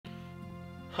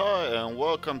Hi and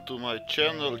welcome to my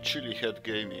channel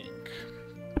ChilliheadGaming.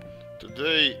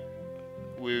 Today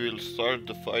we will start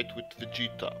the fight with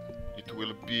Vegeta. It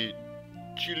will be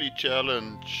chili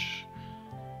challenge.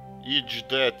 Each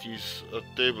death is a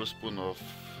tablespoon of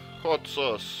hot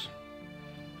sauce.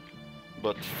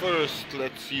 But first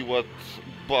let's see what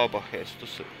Baba has to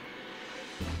say.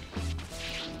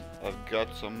 I've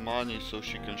got some money so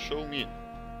she can show me.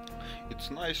 It's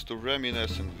nice to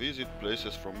reminisce and visit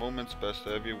places from moments past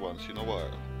every once in a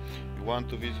while. You want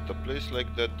to visit a place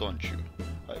like that, don't you?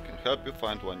 I can help you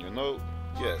find one, you know?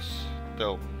 Yes,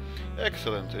 tell me.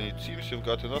 Excellent, and it seems you've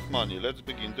got enough money. Let's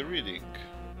begin the reading.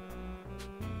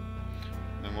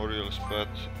 Memorial spot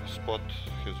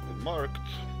has been marked.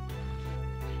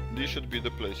 This should be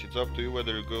the place. It's up to you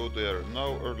whether you go there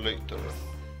now or later.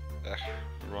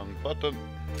 Wrong button.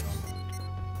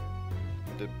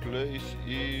 The place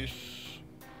is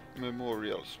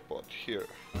memorial spot here.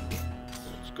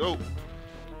 Let's go.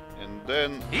 And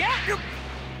then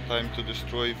time to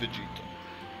destroy Vegeta.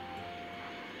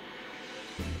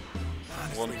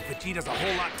 Honestly, Vegeta's a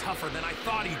whole lot tougher than I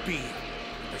thought he'd be.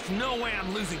 There's no way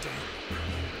I'm losing to him.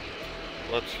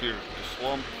 What's here? The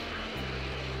swamp.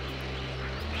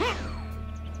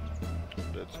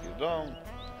 Let's get down.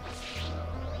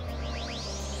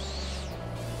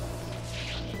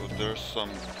 So there's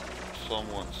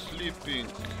someone sleeping.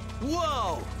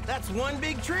 Whoa! That's one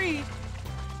big tree!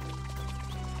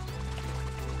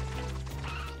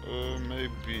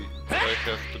 Maybe I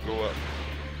have to go up.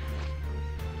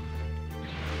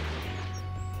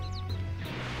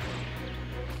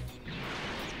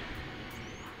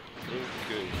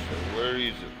 Okay, so where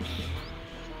is it?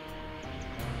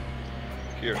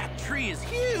 Here. That tree is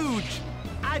huge!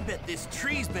 I bet this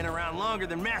tree's been around longer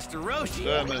than Master Roshi.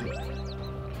 Salmon.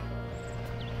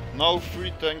 Now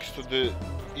free thanks to the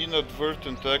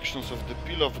inadvertent actions of the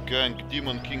Pilaf gang,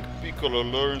 Demon King Piccolo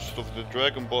learns of the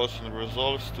Dragon Balls and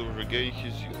resolves to regain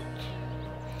his youth.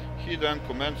 He then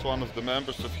commands one of the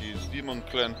members of his demon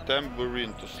clan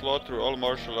Tambourine to slaughter all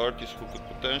martial artists who could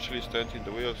potentially stand in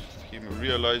the way of him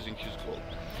realizing his goal.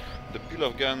 The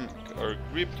Pilaf gang are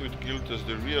gripped with guilt as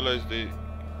they realize the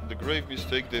grave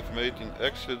mistake they've made in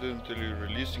accidentally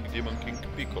releasing Demon King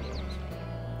Piccolo.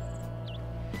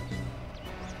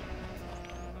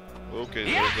 Okay,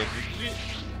 there's a victory.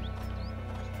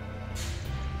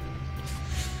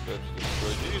 Let's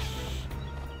destroy this.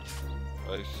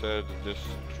 I said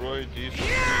destroy this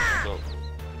crystal.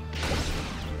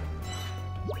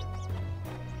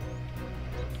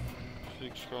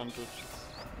 $600.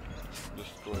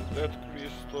 Destroy that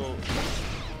crystal.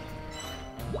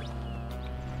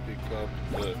 Pick up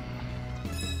the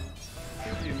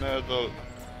key medal.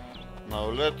 Now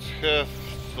let's have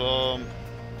some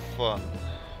fun.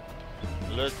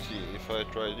 Let's see if I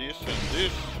try this and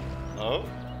this. No.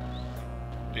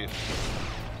 This.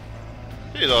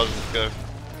 He doesn't care.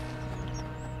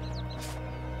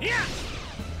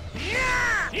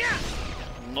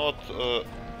 Not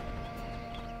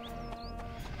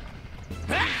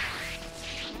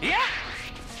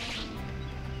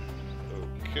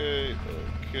Okay,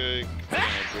 can I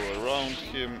go around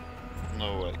him? No,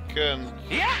 I can't.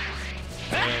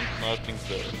 And nothing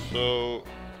there. So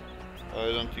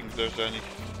I don't think there's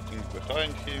anything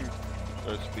behind him.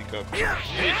 Let's pick up the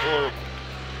orb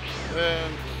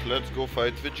and let's go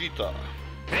fight Vegeta.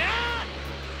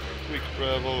 Quick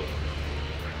travel.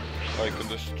 I can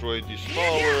destroy this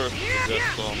tower to get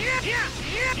some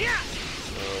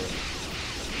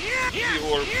key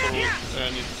orbs or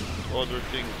any other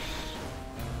things.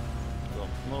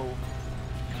 Don't know.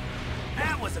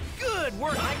 That was a good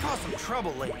work! I caused some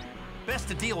trouble later. Best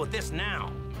to deal with this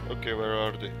now. Okay, where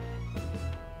are they?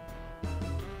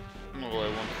 No, I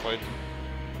won't fight them.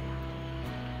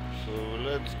 So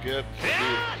let's get to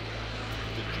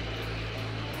Vegeta.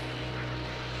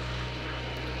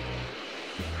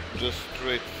 Just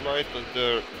straight flight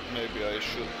there. Maybe I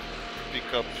should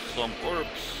pick up some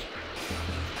orbs.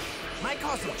 Might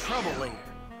cause some trouble later.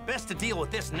 Best to deal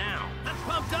with this now. I'm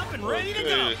pumped up and ready to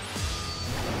go.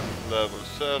 Level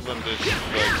 7, this is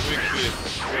like quickly.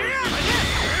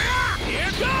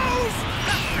 Here goes!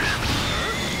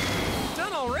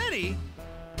 Done already?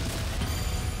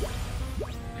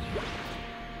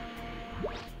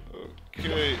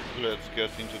 Okay, let's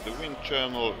get into the wind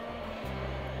channel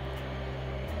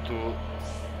to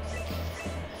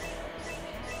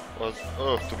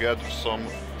gather some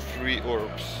free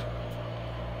orbs.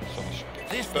 Some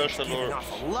this special thing's giving orbs.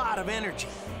 off a lot of energy.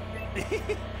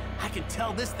 I can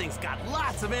tell this thing's got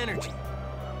lots of energy.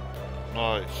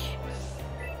 Nice.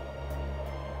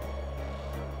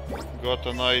 Got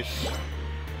a nice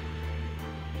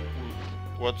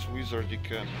What's wizardy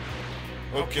can?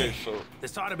 Okay, so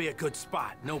this ought to be a good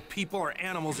spot. No people or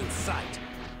animals in sight.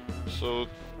 So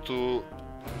to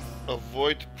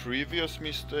avoid previous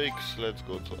mistakes, let's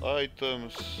go to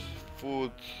items,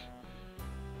 food,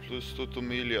 plus 2 to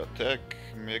melee attack,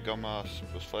 mega mass,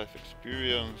 plus 5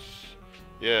 experience.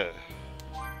 Yeah.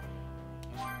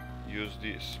 Use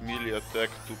this, melee attack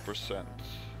 2%.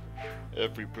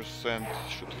 Every percent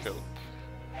should help.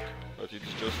 But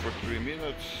it's just for 3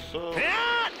 minutes, so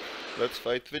let's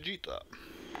fight Vegeta.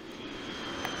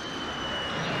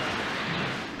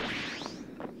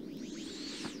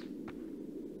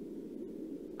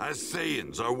 As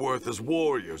Saiyans are worth as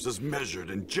warriors as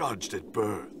measured and judged at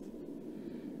birth.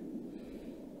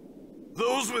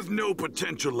 Those with no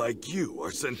potential like you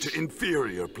are sent to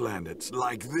inferior planets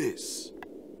like this.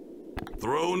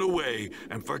 Thrown away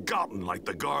and forgotten like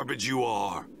the garbage you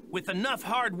are. With enough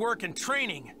hard work and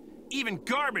training, even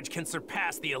garbage can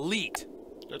surpass the elite.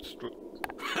 That's true.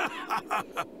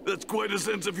 That's quite a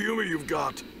sense of humor you've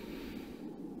got.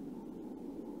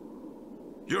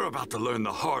 You're about to learn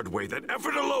the hard way that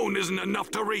effort alone isn't enough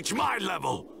to reach my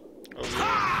level. Okay.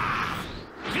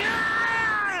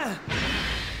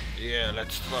 Yeah,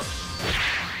 let's start.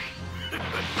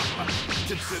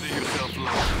 Consider yourself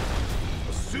lucky.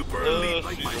 A super elite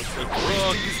like myself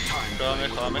wasting his time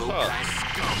playing with a low-class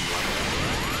scum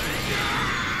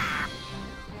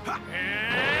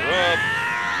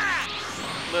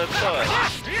Let's start.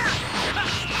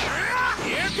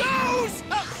 Here goes!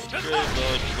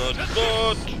 Okay,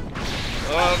 dodge.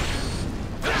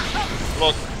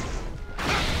 Block.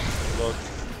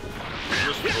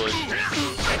 Destroy.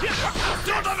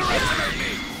 Don't underestimate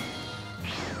me!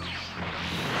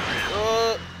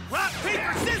 Rock,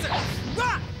 paper, scissors!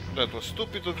 Rock! That was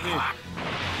stupid of me.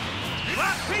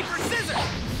 Rock, paper, scissors!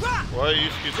 Rock! Why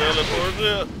is he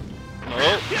teleported? No.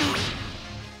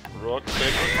 Rock,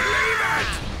 paper. Believe it!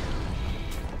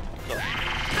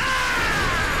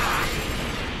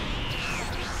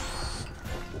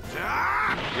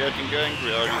 Getting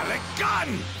angry, are you? Got a gun!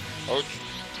 Ouch.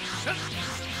 Try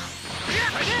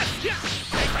this!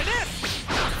 Try this!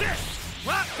 This!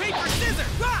 Rock, paper,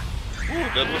 scissors! Rock! Ooh,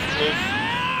 that was close.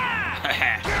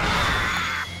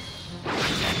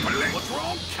 What's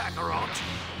wrong, Kakarot?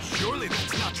 Surely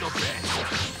that's not your best.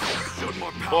 You showed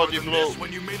more power Body than blow. this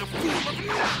when you made a fool of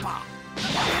Nappa.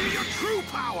 Show me your true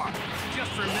power.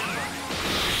 Just remember,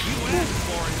 you asked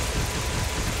for it.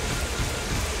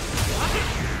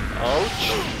 Ouch.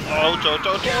 Ouch.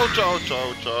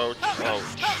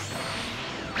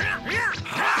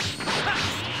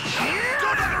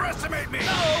 Don't underestimate me!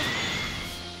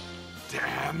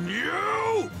 Damn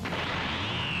you!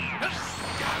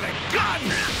 Got a gun!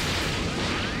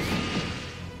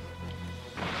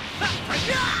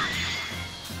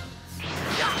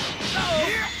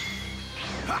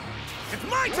 It's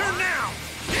my turn now!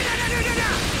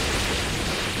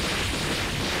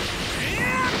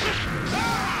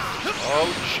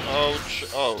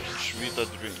 Ouch. With a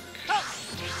drink.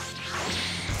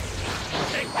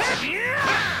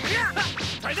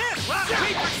 Try this! Rock,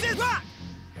 paper, scissors! Rock!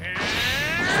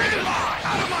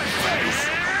 Out of my face!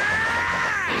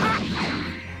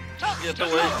 Get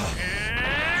away.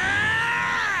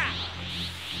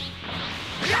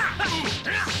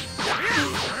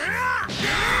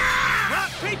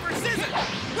 Rock, paper, scissors!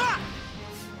 Rock!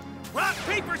 Rock,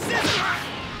 paper, scissors!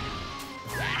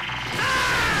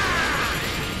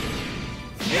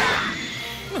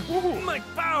 My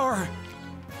power!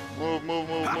 Move.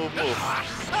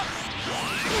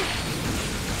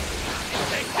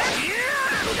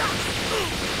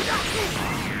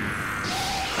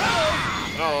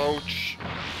 Ouch.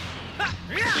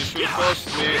 This will cost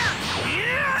me.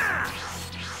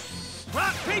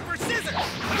 Rock, paper, scissors!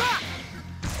 Rock!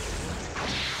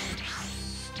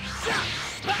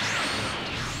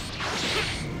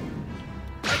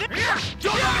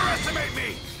 Don't underestimate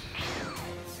me!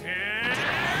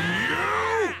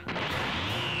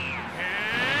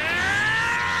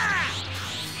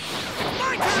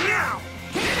 My turn now!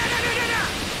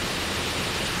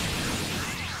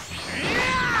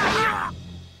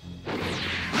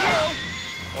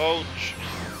 Ouch.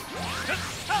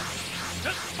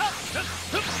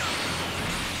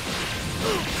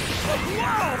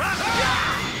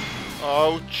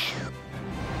 Ouch.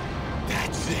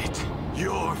 That's it.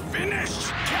 You're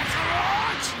finished,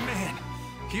 Kakarot! Man,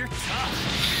 you're tough.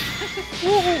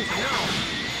 Woohoo. No,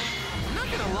 I'm not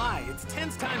gonna lie, it's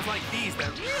tense times like these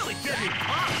that really get me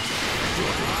pumped.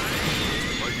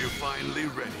 Are you finally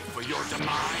ready for your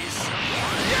demise?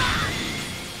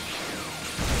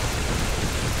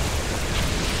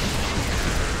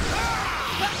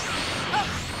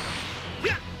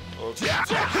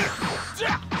 Okay.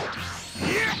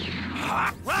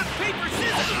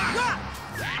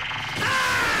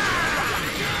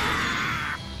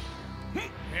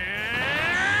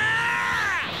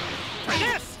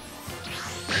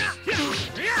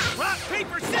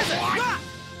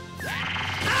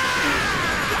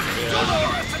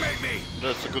 underestimate me!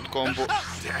 That's a good combo.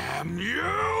 Damn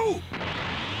you!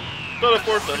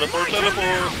 Teleport, teleport,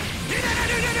 teleport!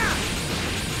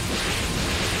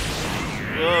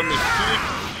 Mistake,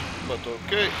 but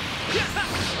okay.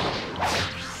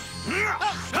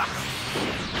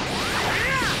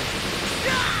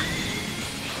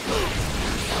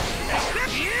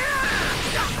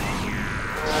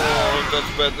 Oh,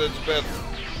 that's bad, that's bad.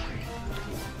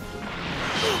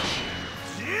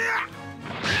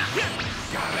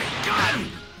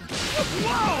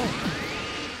 Whoa!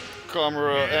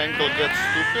 Camera angle gets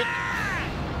stupid.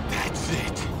 That's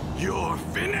it. You're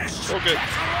finished. Okay.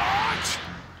 Kakarot!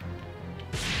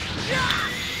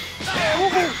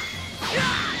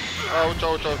 Ouch,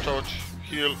 ouch, ouch, ouch.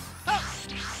 Heal.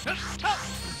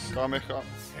 Kameha.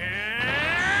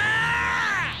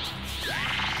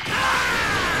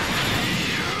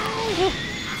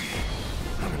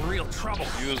 I'm in real trouble.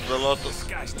 Used a lot This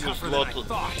guy's of tougher than I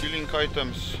thought. healing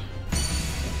items.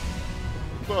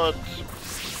 But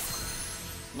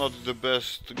not the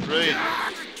best grade.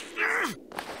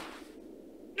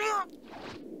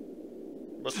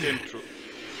 But came true.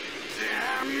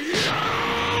 Damn you!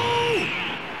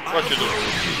 What you do?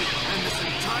 And this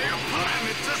entire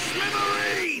planet to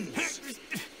smithereens!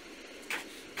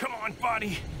 Come on,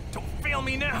 buddy. Don't fail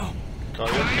me now.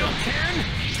 Kaioken. Kaioken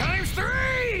times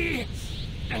 3!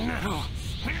 And now,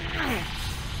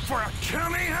 for a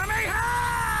Kamehameha!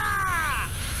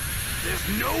 There's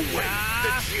no way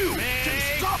that you can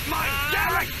stop my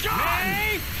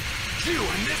DRAGON! You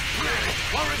and this planet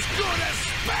are as good as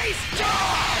space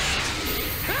dust!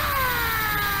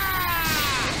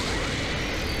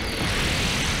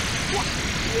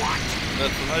 What?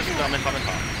 That's a nice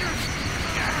Kamehameha.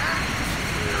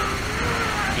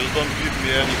 Just don't give me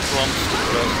any crumbs to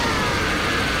press.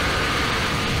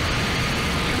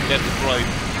 That's right.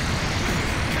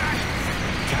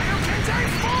 Kaioken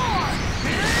times 4!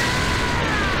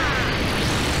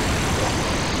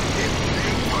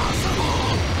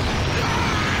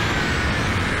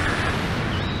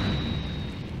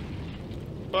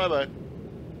 Bye bye.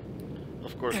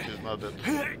 Of course he's not dead.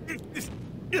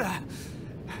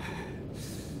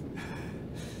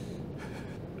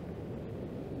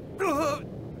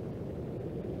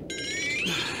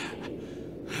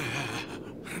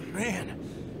 Man,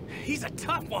 he's a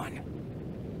tough one.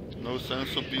 No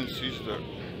sense of being seized there.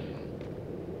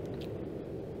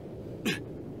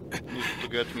 Needs to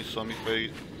get me some if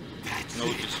I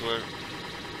notice where.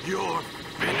 You're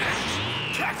finished,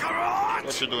 Kakarot!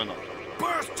 What you doing now?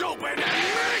 Burst open and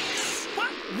mix!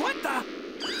 What the?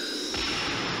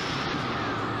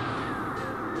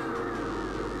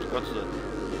 What's that?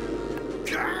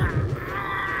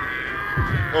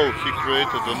 Oh, he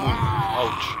created the moon.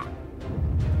 Ouch.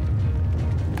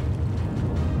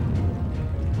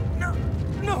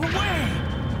 No way!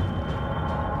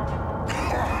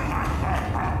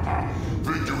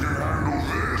 Think you can handle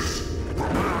this?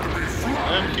 Prepare to be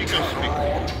flying! And he can speak.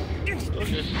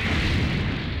 Okay.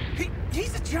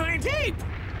 He's a giant ape!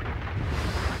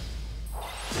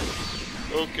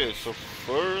 Okay, so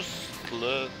first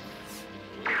let...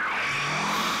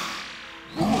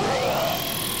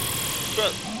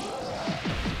 But...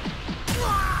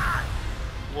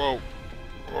 Whoa.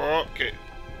 Okay.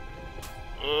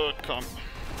 Come.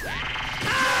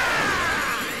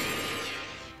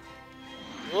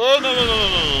 Oh, no, no, no, no,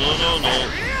 no, no, no, no.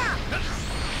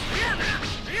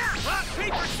 Rock,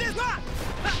 paper, scissors!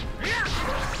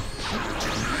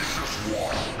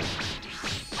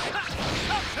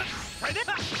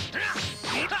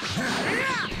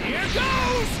 Here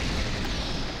goes!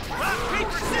 Rock,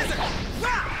 paper, scissors!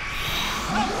 Rock!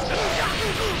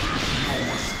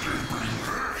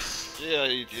 Yeah,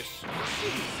 it is.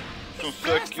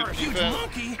 Fast for a huge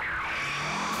monkey!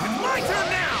 It's my turn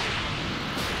now!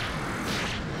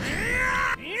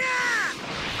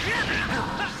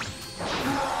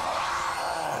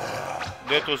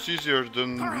 That was easier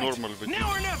than normal Vegeta.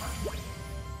 Now or never!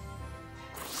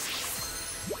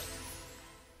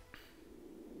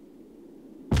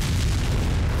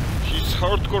 His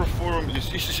hardcore form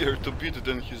is easier to beat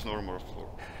than his normal form.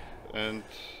 And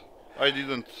I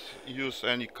didn't use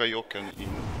any Kaioken in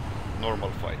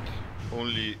normal fight.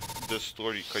 Only the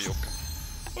story Kaioken.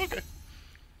 Okay.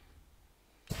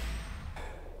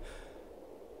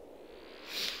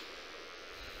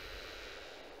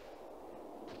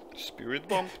 Spirit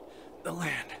bomb. The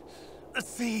land, the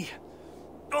sea,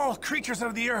 all creatures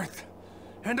of the earth,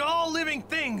 and all living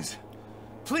things.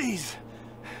 Please,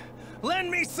 lend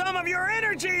me some of your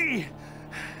energy!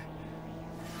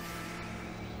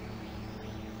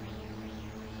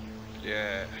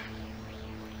 Yeah.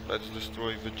 Let's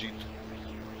destroy Vegeta.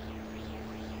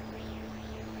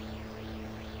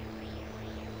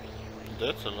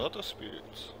 That's a lot of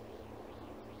spirits.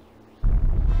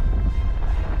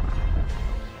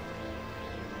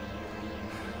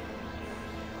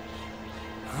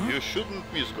 Huh? You shouldn't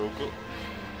miss, Goku.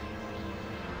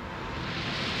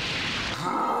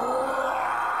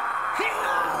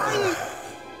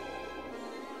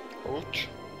 Ouch.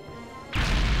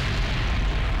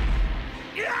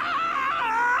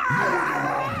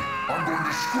 I'm going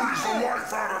to squeeze the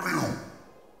life out of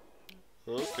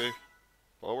you! Okay.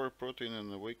 Power, protein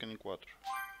and awakening water.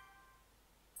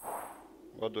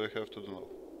 What do I have to do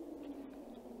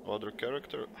now? Other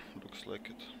character? Looks like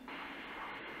it.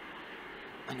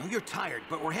 I know you're tired,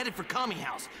 but we're headed for Kami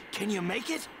House. Can you make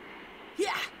it?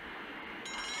 Yeah!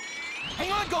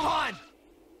 Hang on, Gohan!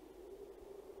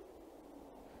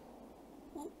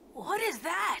 What is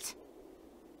that?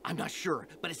 I'm not sure,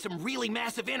 but it's some really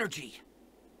massive energy.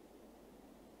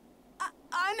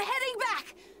 I'm heading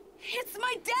back! It's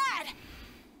my dad!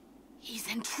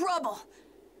 He's in trouble.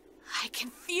 I can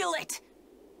feel it.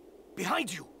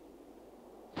 Behind you!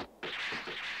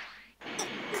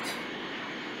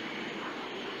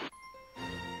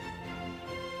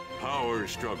 Power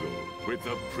struggle with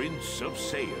the Prince of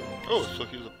Saiyan. Oh, so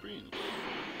he's a prince.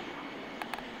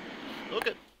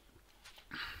 Okay.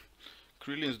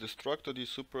 Krillin's destructed, his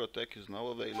super attack is now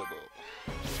available.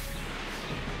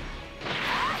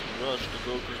 Rush to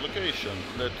Goku's location.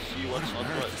 Let's see what's not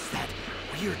right. Is that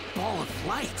weird ball of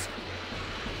light?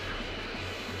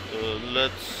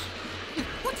 Let's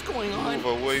What's going on?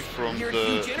 move away from Weird the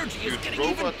huge energy is getting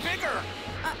even robots. bigger.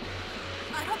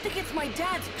 I don't think it's my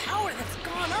dad's power that's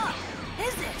gone up,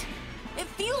 is it? It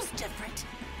feels different.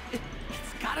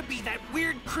 It's gotta be that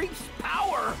weird creep's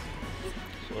power.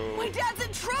 So My dad's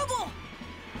in trouble!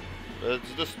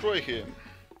 let's destroy him.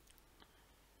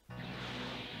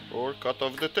 Or cut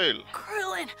off the tail.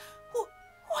 Krillin,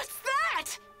 what's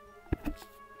that?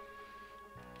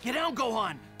 Get down,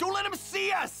 Gohan. Don't let him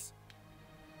see us.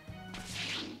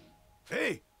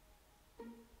 Hey,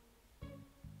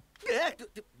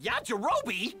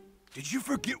 Yajirobe? did you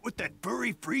forget what that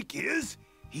furry freak is?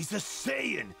 He's a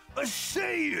Saiyan! A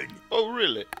Saiyan! Oh,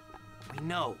 really? We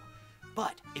know.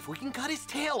 But if we can cut his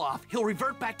tail off, he'll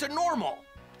revert back to normal.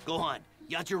 Gohan,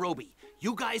 Yajirobe,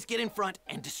 you guys get in front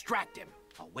and distract him.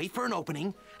 I'll wait for an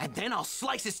opening, and then I'll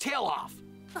slice his tail off.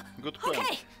 Good plan.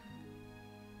 Okay.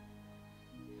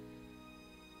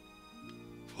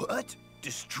 What?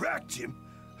 Distract him?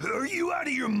 Are you out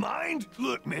of your mind?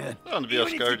 Look, man, Don't be a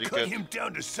even if scaredy you cut cat. him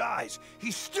down to size,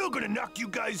 he's still gonna knock you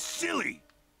guys silly.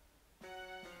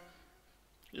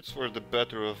 It's for the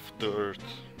better of the Earth.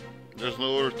 There's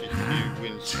no Earth if he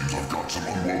wins. Seems I've got some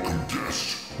unwelcome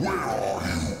guests. Where are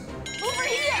you? Over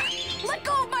here! Let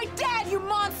go of my dad, you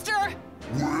monster!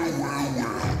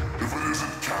 Well. If it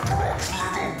isn't Kakarot's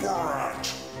little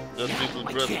brat. That little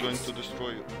I brat's can't. going to destroy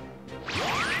you.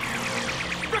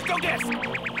 Crypto disc!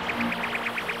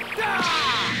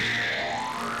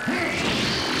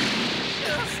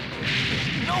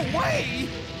 No way!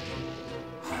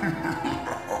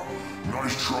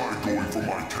 Nice try going for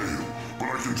my tail, but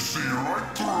I can see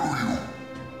right through you.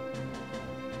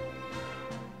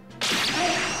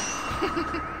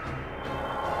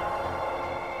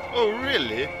 Oh,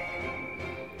 really?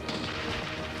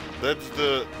 That's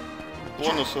the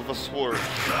bonus of a sword.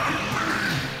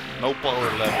 No power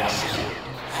level on the sword.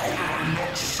 How did I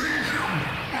not see him?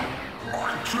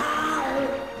 My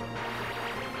tail!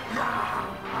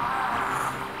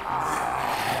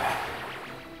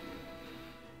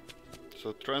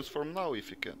 So transform now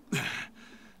if you can.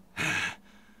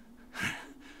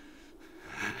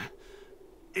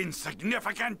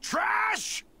 Insignificant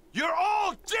trash! You're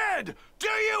all dead! Do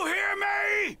you hear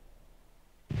me?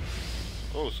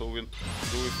 Oh, so do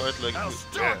we fight like I'll this?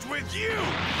 start with you!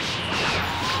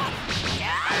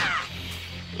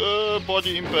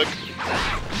 Body impact.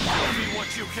 Show me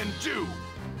what you can do!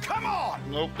 Come on!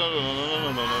 Nope, no.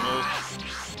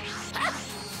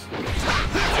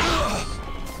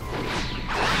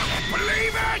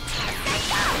 Believe it!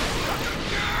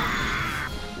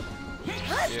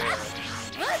 Yeah.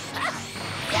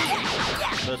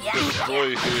 Let's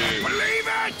destroy him. Believe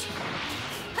it!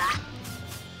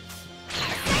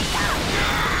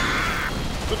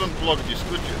 Couldn't block this,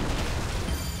 could you?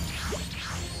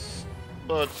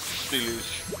 But still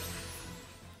is.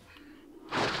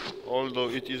 Although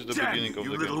it is the Damn beginning of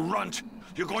you the little game. runt!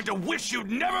 You're going to wish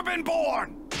you'd never been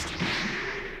born!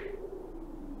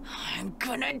 I'm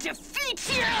gonna defeat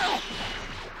you!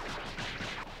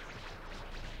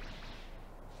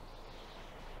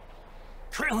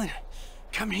 Krillin,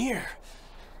 come here.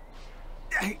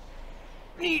 I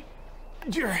need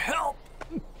your help.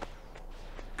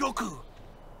 Goku,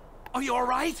 are you all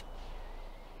right?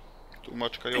 Too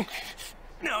much Kayok.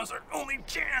 Now's our only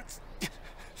chance.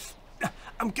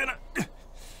 I'm gonna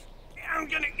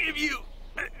give you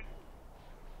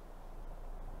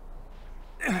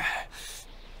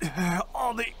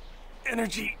all the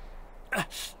energy I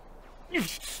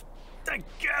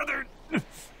gathered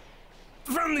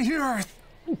from the earth.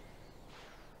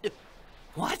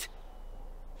 What?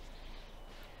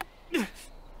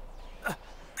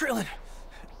 Krillin,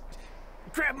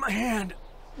 grab my hand.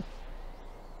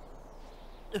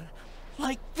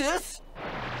 Like this?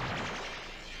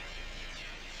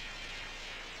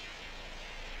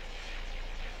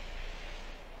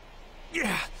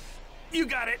 Yeah, you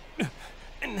got it.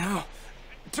 And now,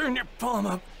 turn your palm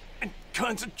up and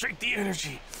concentrate the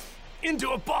energy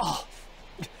into a ball.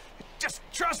 Just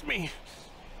trust me.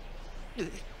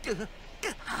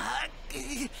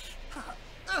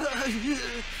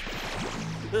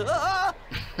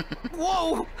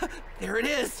 Whoa! There it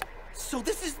is! So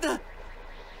this is the...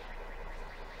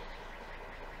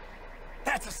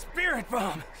 That's a spirit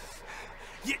bomb.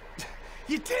 You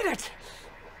did it.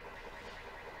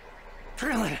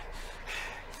 Krillin,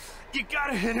 you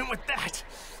gotta hit him with that.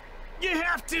 You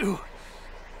have to.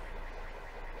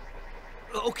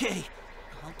 Okay,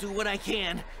 I'll do what I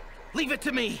can. Leave it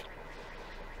to me.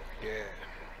 Yeah.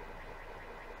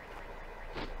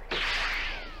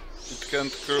 It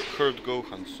can't hurt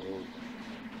Gohan, so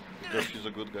guess he's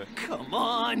a good guy. Come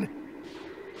on!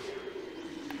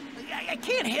 I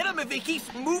can't hit him if he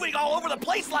keeps moving all over the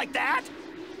place like that!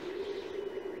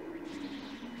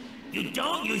 You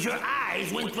don't use your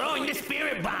eyes when throwing the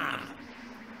spirit bomb.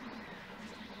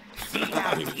 Seek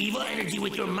out his evil energy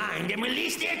with your mind and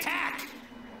release the attack.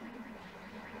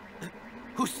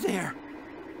 Who's there?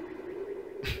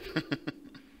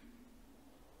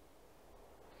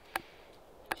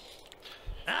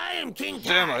 I am King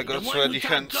Damn, Tai, I got the one sweaty who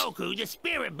taught hands. Goku the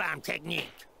spirit bomb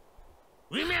technique.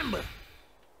 Remember,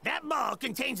 that ball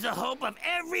contains the hope of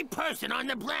every person on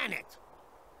the planet.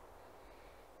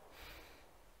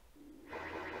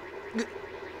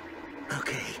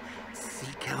 Okay,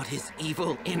 seek out his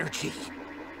evil energy.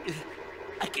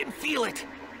 I can feel it.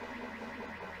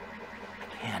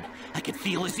 I can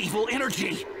feel his evil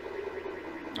energy.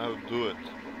 I'll do it.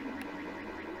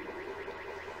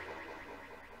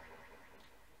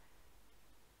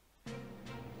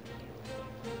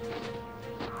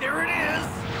 There it is.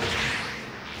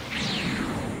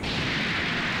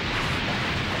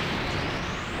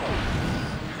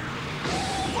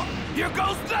 Here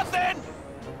goes nothing.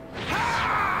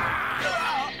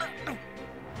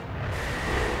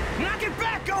 Knock it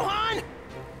back, Gohan!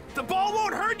 The ball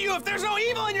won't hurt you if there's no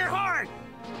evil in your heart!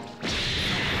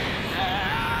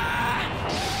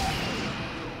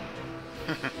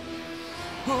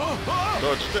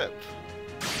 Dodge that.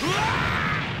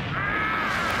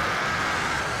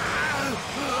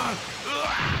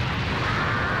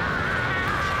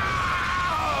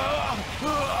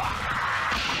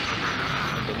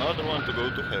 And another one to go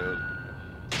to hell.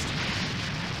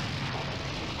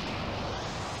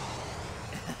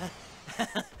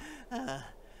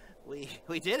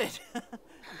 We did it.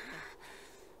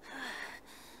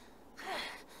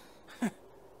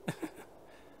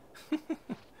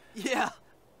 Yeah.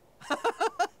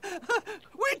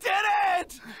 We did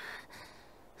it!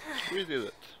 We did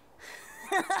it.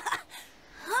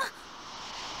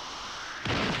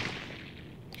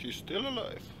 She's still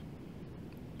alive.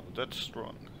 Oh, that's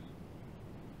strong.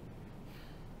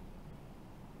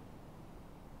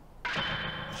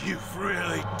 You've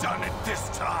really done it this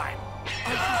time.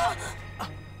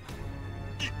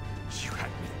 You had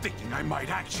me thinking I might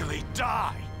actually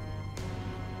die.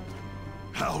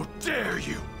 How dare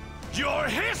you! Your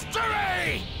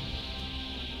history!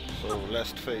 So,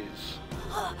 last phase.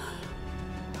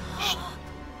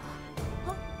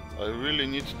 I really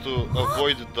need to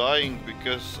avoid dying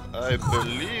because I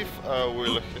believe I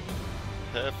will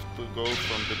have to go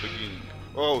from the beginning.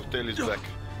 Oh, Tail is back.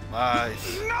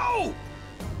 Nice. No!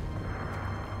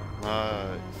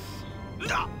 Nice.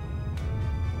 No!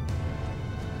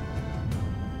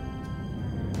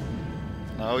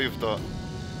 Now you've done.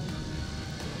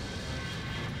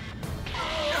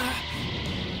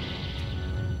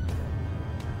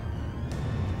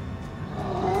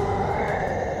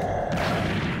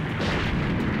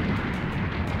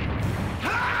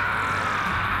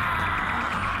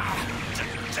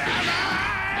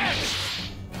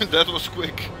 That was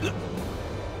quick.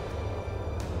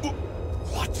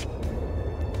 What?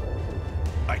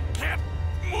 I can't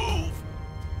move.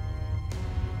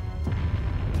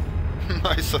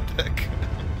 Nice attack.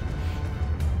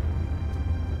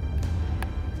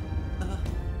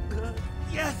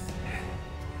 Yes.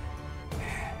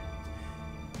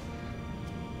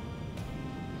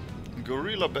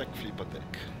 gorilla backflip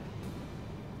attack.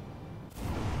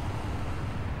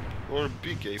 Or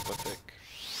big ape attack.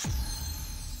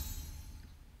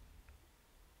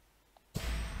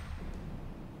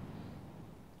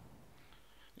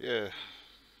 Yeah,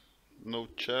 no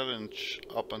challenge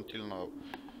up until now.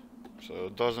 So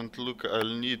doesn't look I'll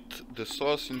need the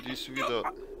sauce in this video.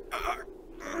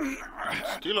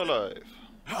 Still alive.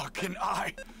 How can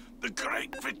I, the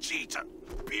great Vegeta,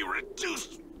 be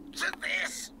reduced to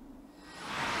this?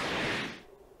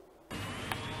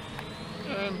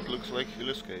 And looks like he'll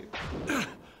escape.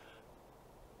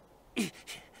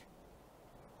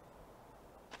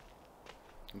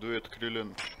 Do it,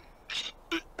 Krillin.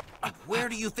 Where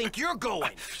do you think you're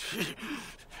going?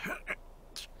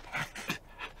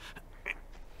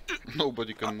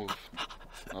 Nobody can move.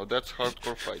 Now that's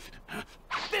hardcore fighting.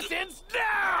 This ends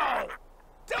now!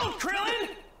 Don't, Krillin!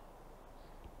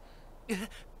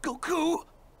 Goku?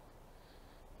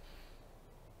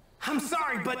 I'm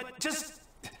sorry, but just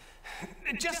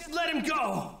let him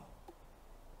go.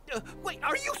 Wait,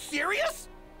 are you serious?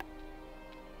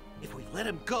 If we let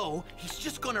him go, he's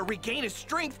just gonna regain his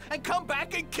strength and come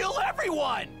back and kill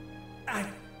everyone!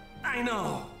 I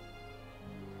know.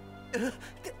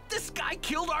 This guy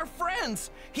killed our friends!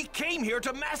 He came here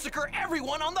to massacre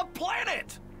everyone on the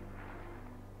planet!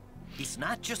 He's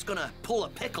not just gonna pull a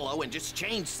Piccolo and just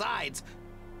change sides.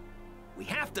 We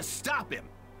have to stop him.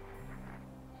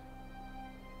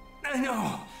 I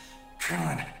know,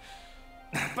 Krillin.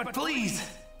 But please,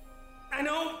 I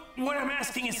know what I'm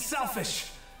asking is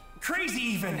selfish. Crazy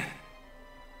even.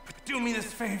 But do me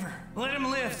this favor. Let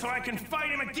him live so I can fight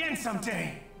him again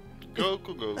someday.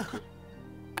 Goku.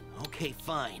 Okay,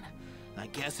 fine. I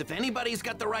guess if anybody's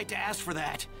got the right to ask for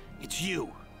that, it's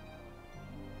you.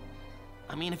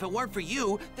 I mean, if it weren't for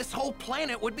you, this whole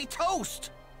planet would be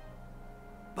toast.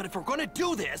 But if we're gonna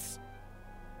do this,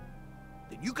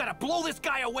 then you gotta blow this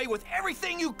guy away with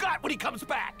everything you got when he comes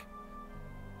back.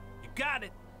 You got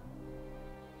it.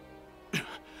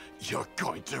 You're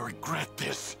going to regret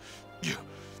this.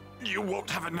 You won't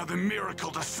have another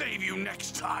miracle to save you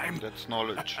next time. That's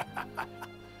knowledge.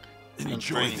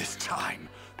 Enjoy training. this time,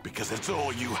 because it's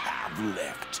all you have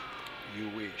left. You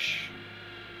wish.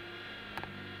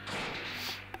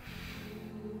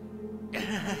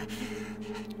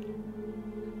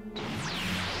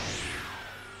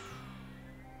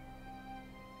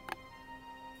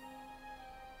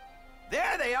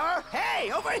 There they are!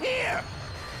 Hey, over here!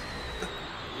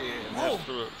 Yeah, Whoa.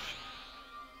 Master Roshi.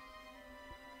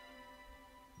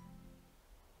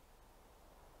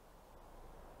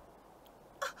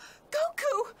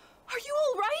 Goku, are you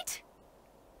all right?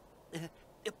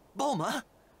 Bulma?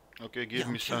 Okay, give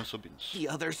me Yamcha, senso beans. The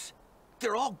others,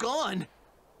 they're all gone.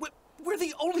 We're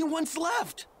the only ones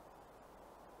left.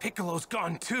 Piccolo's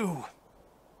gone too.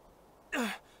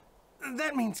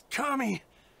 That means Kami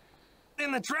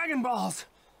and the Dragon Balls.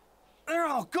 They're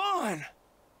all gone.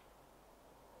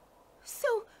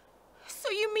 So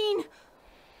you mean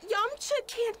Yamcha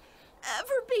can't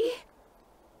ever be...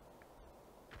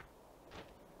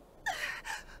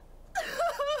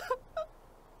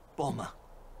 Bulma,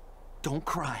 don't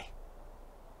cry.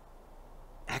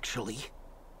 Actually,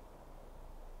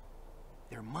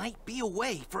 there might be a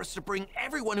way for us to bring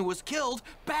everyone who was killed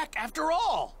back after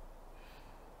all.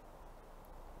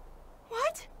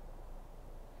 What?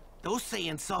 Those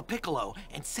Saiyans saw Piccolo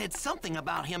and said something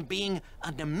about him being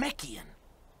a Namekian.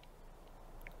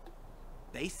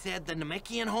 They said the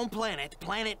Namekian home planet,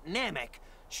 Planet Namek,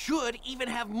 should even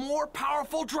have more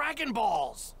powerful Dragon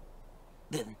Balls.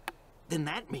 Then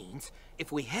that means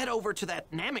if we head over to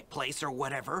that Namek place or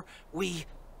whatever, we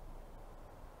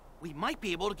might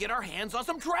be able to get our hands on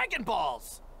some Dragon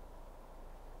Balls.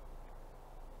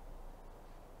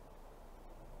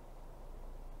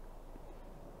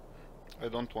 I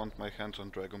don't want my hands on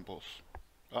Dragon Balls.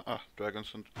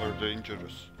 Dragons are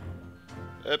dangerous.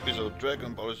 Episode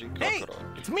Dragon Ball Z Kakarot. Hey,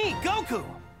 it's me, Goku!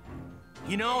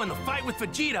 You know, in the fight with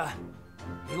Vegeta,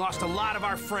 we lost a lot of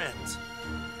our friends.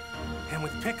 And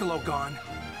with Piccolo gone,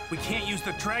 we can't use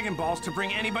the Dragon Balls to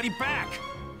bring anybody back.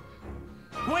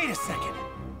 Wait a second.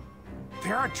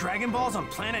 There are Dragon Balls on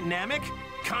planet Namek?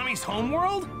 Kami's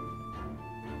homeworld?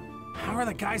 How are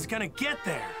the guys gonna get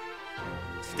there?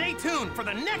 Stay tuned for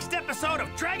the next episode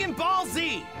of Dragon Ball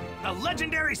Z! The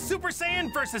legendary Super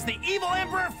Saiyan versus the evil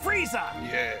Emperor Frieza!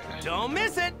 Yeah. Don't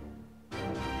miss it!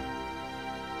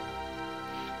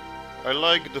 I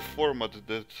like the format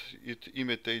that it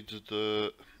imitates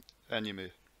the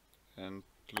anime. And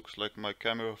looks like my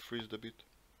camera freezed a bit.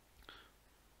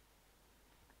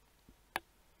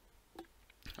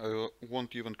 I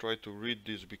won't even try to read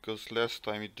this because last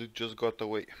time it just got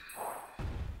away.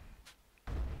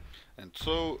 And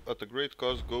so, at a great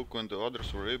cost, Goku and the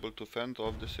others were able to fend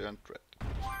off the Saiyan threat.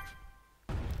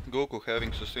 Goku,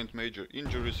 having sustained major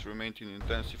injuries, remained in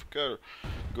intensive care.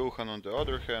 Gohan, on the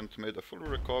other hand, made a full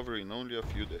recovery in only a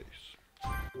few days.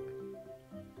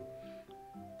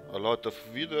 A lot of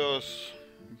videos,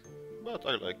 but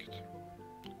I like it.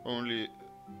 Only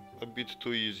a bit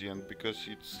too easy, and because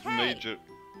it's major...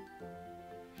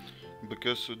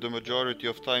 Because the majority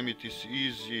of time it is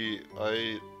easy,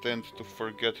 I tend to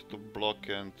forget to block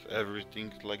and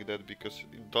everything like that, because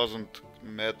it doesn't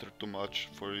matter too much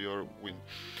for your win.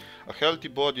 A healthy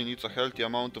body needs a healthy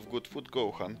amount of good food,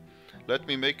 Gohan. Let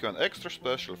me make you an extra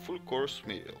special full course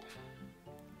meal.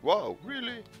 Wow,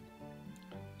 really?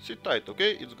 Sit tight,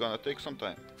 okay? It's gonna take some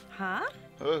time. Huh?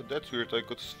 That's weird. I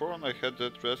could have sworn I had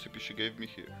that recipe she gave me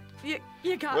here.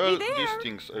 You got well, me there. these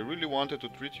things. I really wanted to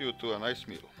treat you to a nice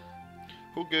meal.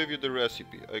 Who gave you the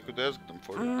recipe? I could ask them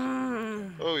for it.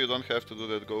 Oh, you don't have to do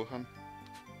that, Gohan.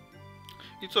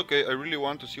 It's okay. I really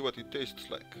want to see what it tastes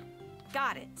like.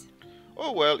 Got it.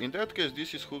 Oh well, in that case,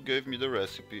 this is who gave me the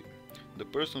recipe. The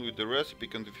person with the recipe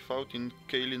can be found in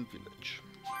Kailin village.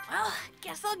 Well,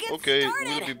 guess I'll get started. Okay,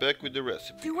 we'll be back with the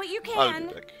recipe. Do what you can. I'll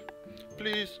be back.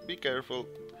 Please, be careful.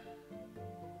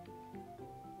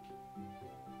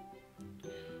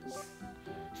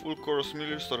 Full course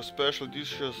meals are special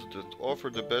dishes that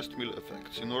offer the best meal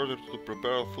effects. In order to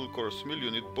prepare a full course meal, you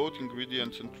need both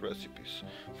ingredients and recipes.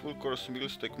 Full course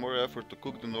meals take more effort to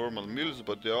cook than normal meals,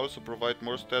 but they also provide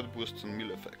more stat boosts and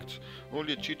meal effects.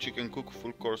 Only Chilli can cook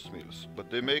full course meals, but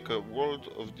they make a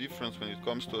world of difference when it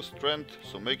comes to her strength,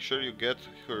 so make sure you get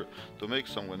her to make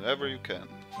some whenever you can.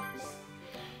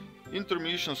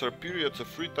 Intermissions are periods of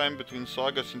free time between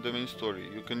sagas in the main story.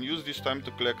 You can use this time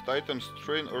to collect items,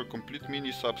 train, or complete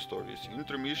mini sub-stories.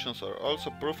 Intermissions are also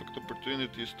perfect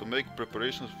opportunities to make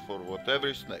preparations for whatever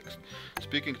is next.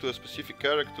 Speaking to a specific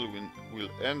character will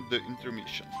end the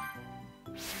intermission.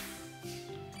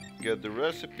 Get the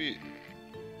recipe.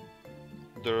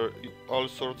 There are all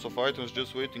sorts of items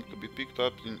just waiting to be picked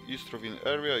up in East Ravine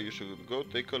area. You should go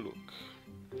take a look.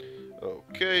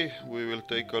 Okay, we will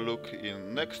take a look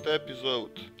in next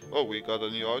episode. Oh, we got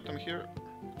a new item here.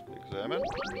 Examine.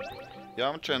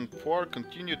 Yamcha and Puar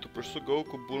continue to pursue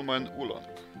Goku, Bulma and Oolong.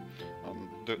 On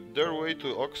their way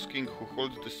to Ox King, who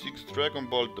holds the 6th Dragon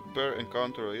Ball, the pair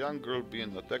encounter a young girl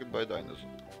being attacked by dinosaurs.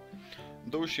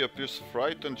 Though she appears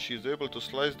frightened, she is able to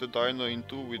slice the dino in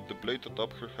two with the blade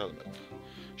atop her helmet.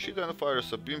 She then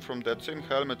fires a beam from that same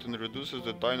helmet and reduces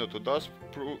the dino to dust,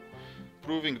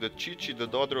 proving that Chi-Chi, the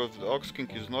daughter of the Ox King,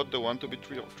 is not the one to be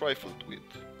trifled with.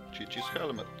 Chi-Chi's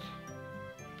helmet.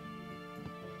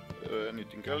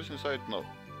 Anything else inside? No.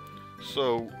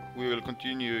 So, we will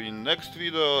continue in next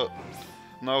video.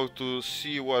 Now to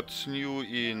see what's new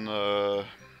in the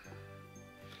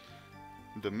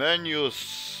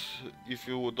menus. If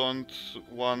you don't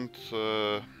want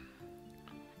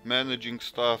managing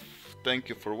stuff, thank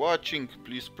you for watching.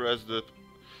 Please press the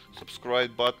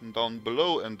subscribe button down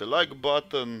below and the like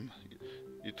button.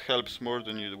 It helps more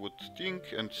than you would think,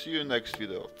 and see you next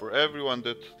video. For everyone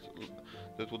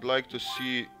that would like to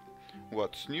see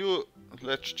what's new,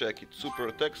 let's check it. Super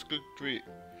attack skill tree.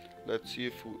 Let's see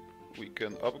if we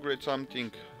can upgrade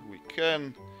something. We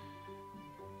can.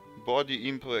 Body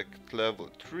impact level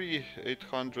 3,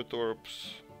 800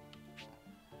 orbs.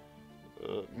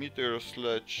 Meteor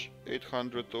sledge,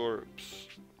 800 orbs.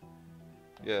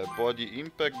 Yeah, body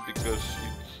impact because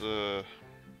it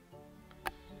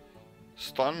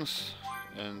stuns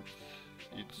and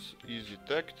it's easy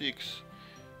tactics.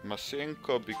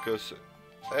 Masenko because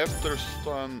after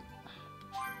stun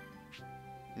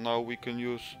now we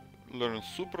can learn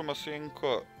Super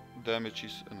Masenko. Damage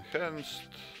is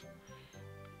enhanced,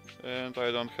 and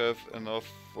I don't have enough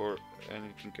for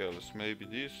anything else. Maybe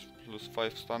this plus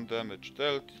 5 stun damage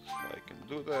dealt. I can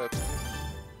do that.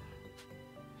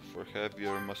 For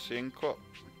heavier Masenko,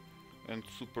 and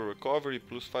super recovery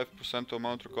plus 5%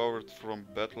 amount recovered from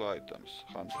battle items.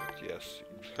 100, yes,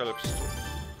 it helps too.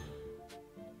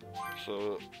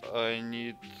 So I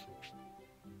need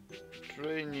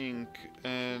training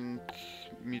and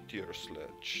meteor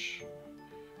sledge.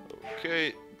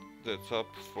 Okay, that's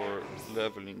up for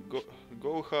leveling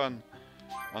Gohan.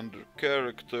 Under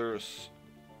characters,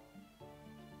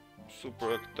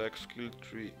 super attack skill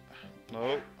tree.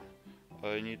 No.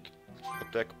 I need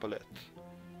attack palette,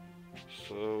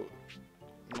 so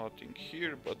nothing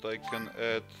here, but I can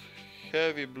add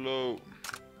heavy blow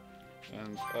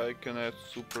and I can add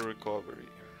super recovery.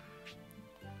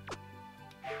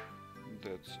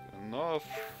 That's enough.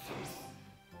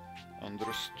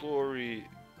 Under story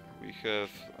we have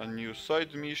a new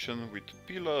side mission with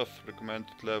Pilaf,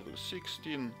 recommended level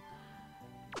 16.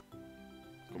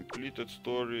 completed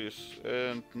stories,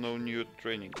 and no new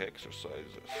training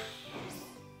exercises.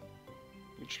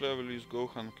 Which level is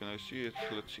Gohan? Can I see it?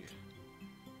 Let's see.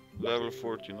 Level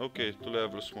 14. Okay, 2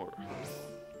 levels more.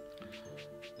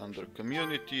 Under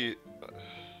community,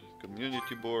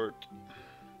 community board.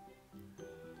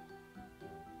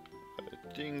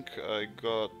 I think I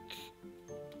got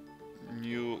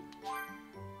new.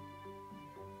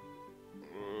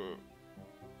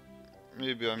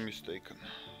 Maybe I'm mistaken.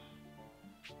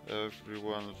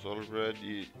 Everyone's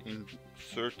already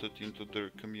inserted into their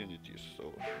communities,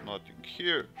 so nothing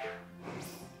here.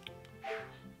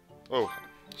 Oh,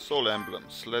 soul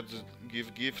emblems. Let's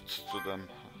give gifts to them,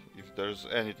 if there's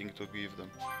anything to give them.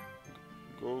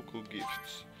 Goku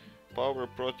gifts. Power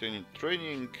protein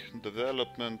training,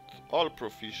 development, all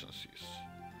proficiencies.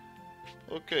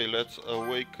 Okay, let's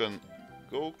awaken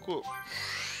Goku.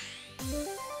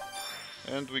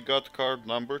 And we got card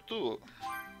number 2.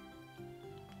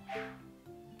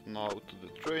 Now to the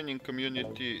training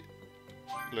community.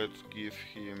 Let's give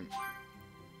him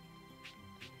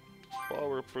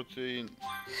power protein.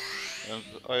 And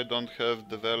I don't have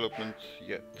development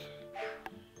yet.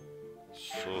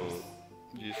 So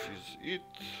this is it.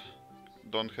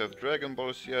 Don't have Dragon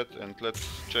Balls yet, and let's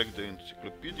check the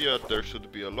encyclopedia. There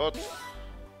should be a lot.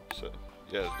 So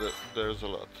yes, there's a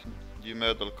lot. The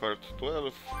medal card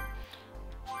 12.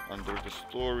 Under the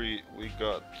story we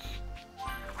got,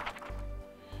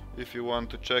 if you want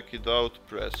to check it out,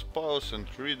 press pause and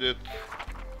read it.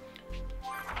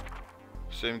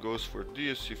 Same goes for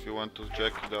this. If you want to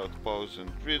check it out, pause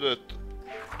and read it.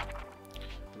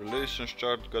 Relations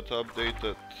chart got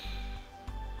updated.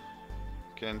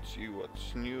 Can't see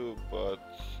what's new, but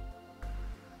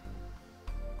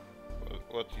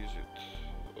what is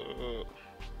it?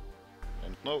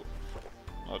 And no,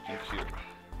 nothing here.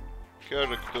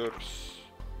 Characters,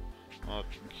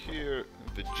 nothing here.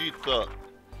 Vegeta,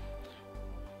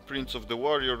 Prince of the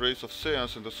Warrior race of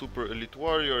Saiyans and a super elite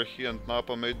warrior, he and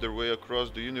Nappa made their way across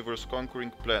the universe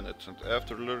conquering planets, and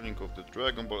after learning of the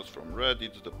Dragon Balls from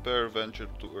Raditz, the pair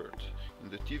ventured to Earth. In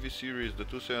the TV series, the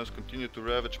two Saiyans continued to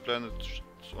ravage planets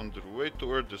on their way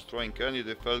to Earth, destroying any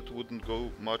they felt wouldn't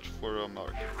go much for a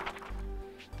market.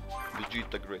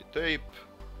 Vegeta Great Ape.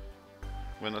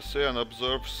 When a Saiyan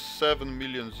absorbs 7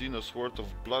 million Xenos worth of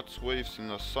blood waves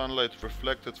in a sunlight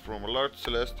reflected from a large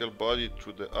celestial body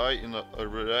through the eye, a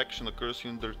reaction occurs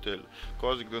in their tail,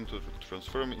 causing them to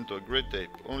transform into a Great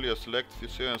Ape. Only a select few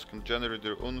Saiyans can generate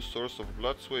their own source of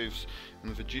blood waves,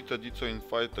 and Vegeta did so in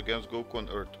fight against Goku on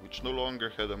Earth, which no longer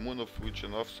had a moon of which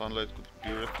enough sunlight could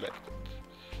be reflected.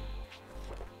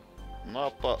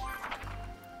 Nappa.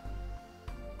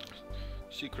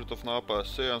 Secret of Nappa.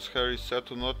 Saiyans hair is said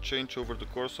to not change over the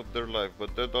course of their life,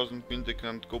 but that doesn't mean they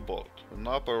can't go bald. When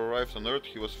Nappa arrived on Earth,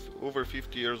 he was over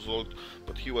 50 years old,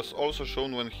 but he was also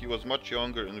shown when he was much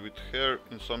younger and with hair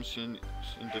in some scenes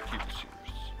in the TV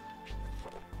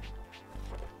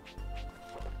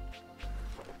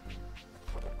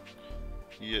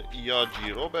series.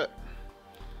 Yajirobe.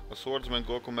 A swordsman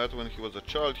Goku met when he was a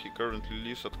child. He currently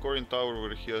lives at Korin Tower,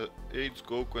 where he aids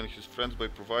Goku and his friends by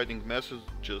providing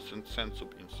messages and senzu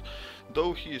beans.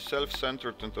 Though he is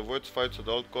self-centered and avoids fights at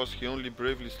all costs, he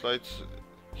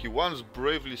once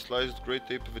bravely sliced Great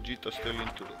Ape Vegeta's tail in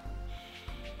two.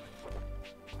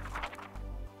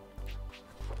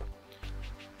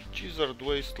 Gizzard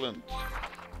Wasteland.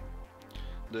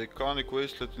 The iconic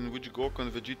wasteland in which Goku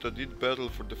and Vegeta did battle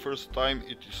for the first time,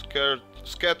 it is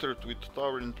scattered with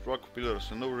towering rock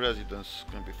pillars, and no residence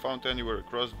can be found anywhere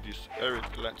across this arid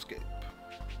landscape.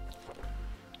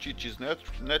 Chi-Chi's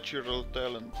natural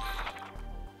talent.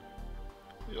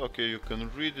 Okay, you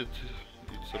can read it,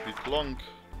 it's a bit long,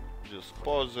 just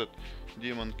pause it.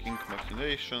 Demon King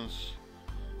Machinations.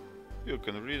 You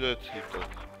can read it,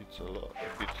 it's a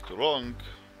bit too long.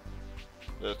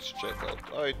 Let's check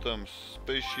out items.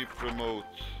 Spaceship remote.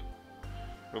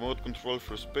 Remote control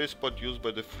for space pod used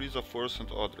by the Frieza Force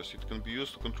and others. It can be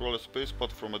used to control a space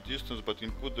pod from a distance, but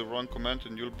input the wrong command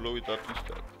and you'll blow it up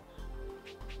instead.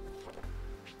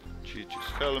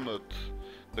 Chi-Chi's helmet.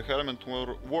 The helmet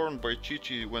worn by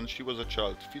Chi-Chi when she was a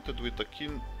child, fitted with a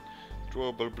keen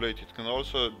throwable blade. It can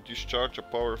also discharge a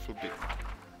powerful beam.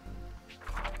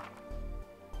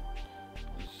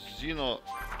 Xeno.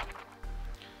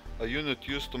 A unit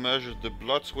used to measure the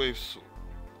blood waves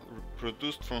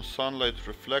produced from sunlight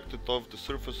reflected off the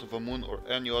surface of a moon or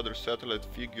any other satellite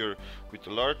figure with a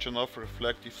large enough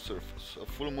reflective surface. A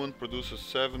full moon produces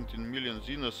 17 million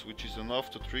Xenos, which is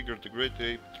enough to trigger the Great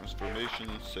Ape transformation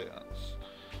in Saiyans.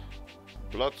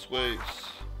 Blood waves.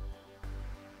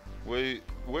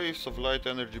 Waves of light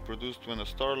energy produced when a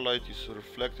starlight is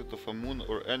reflected off a moon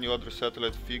or any other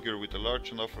satellite figure with a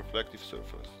large enough reflective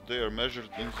surface. They are measured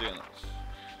in xenos.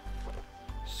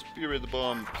 Spirit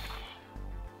Bomb.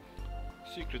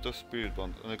 Secret of Spirit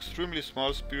Bomb. An extremely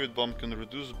small spirit bomb can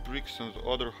reduce bricks and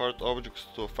other hard objects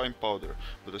to a fine powder,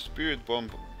 but a spirit bomb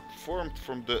formed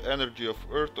from the energy of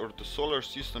Earth or the solar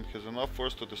system has enough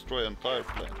force to destroy entire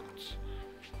planets.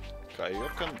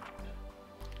 Kaioken.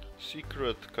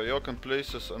 Secret. Kaioken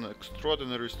places an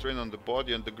extraordinary strain on the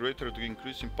body, and the greater the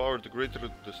increase in power, the greater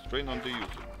the strain on the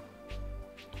user.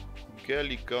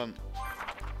 Galligan.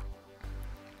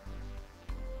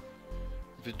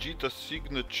 Vegeta's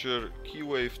signature key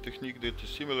wave technique that is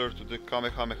similar to the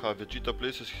Kamehameha. Vegeta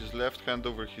places his left hand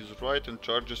over his right and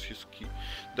charges his ki.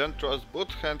 Then thrusts both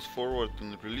hands forward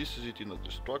and releases it in a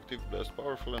destructive blast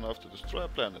powerful enough to destroy a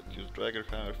planet. Use Dragon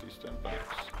Hammer Fist 10 times.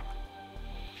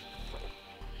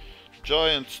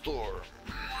 Giant Storm.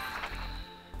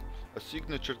 A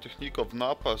signature technique of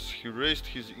Nappa's. He raised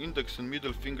his index and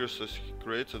middle fingers as he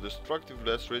creates a destructive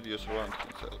blast radius around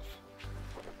himself.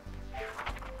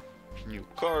 New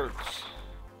cards.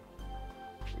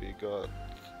 We got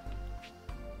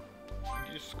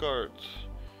this card.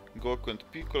 Goku and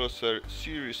Piccolo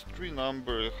series 3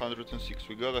 number 106.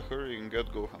 We gotta hurry and get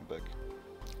Gohan back.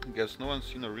 Guess no one's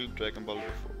seen a real Dragon Ball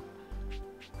before.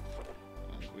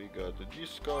 And we got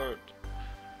this card.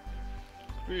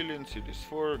 Krillin series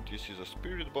 4. This is a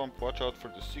spirit bomb. Watch out for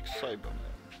the 6th Cyberman.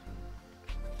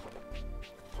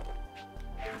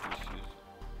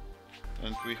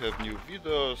 And we have new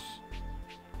videos.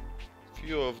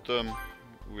 Few of them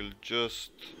will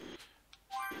just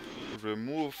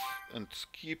remove and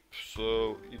skip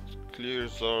so it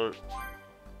clears our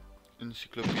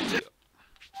encyclopedia.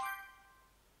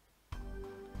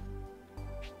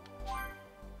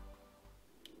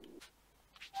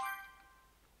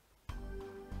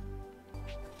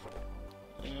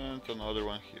 And another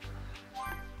one here.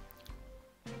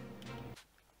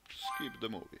 Skip the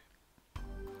movie.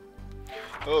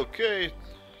 Okay,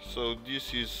 so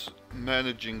this is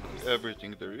managing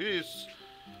everything there is.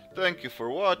 Thank you for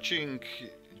watching.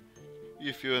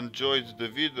 If you enjoyed the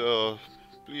video,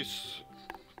 please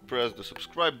press the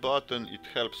subscribe button. It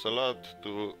helps a lot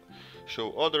to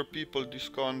show other people this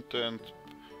content.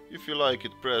 If you like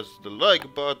it, press the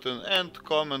like button and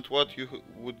comment what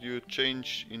would you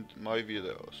change in my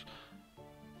videos.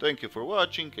 Thank you for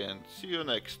watching and see you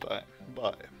next time.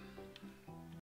 Bye.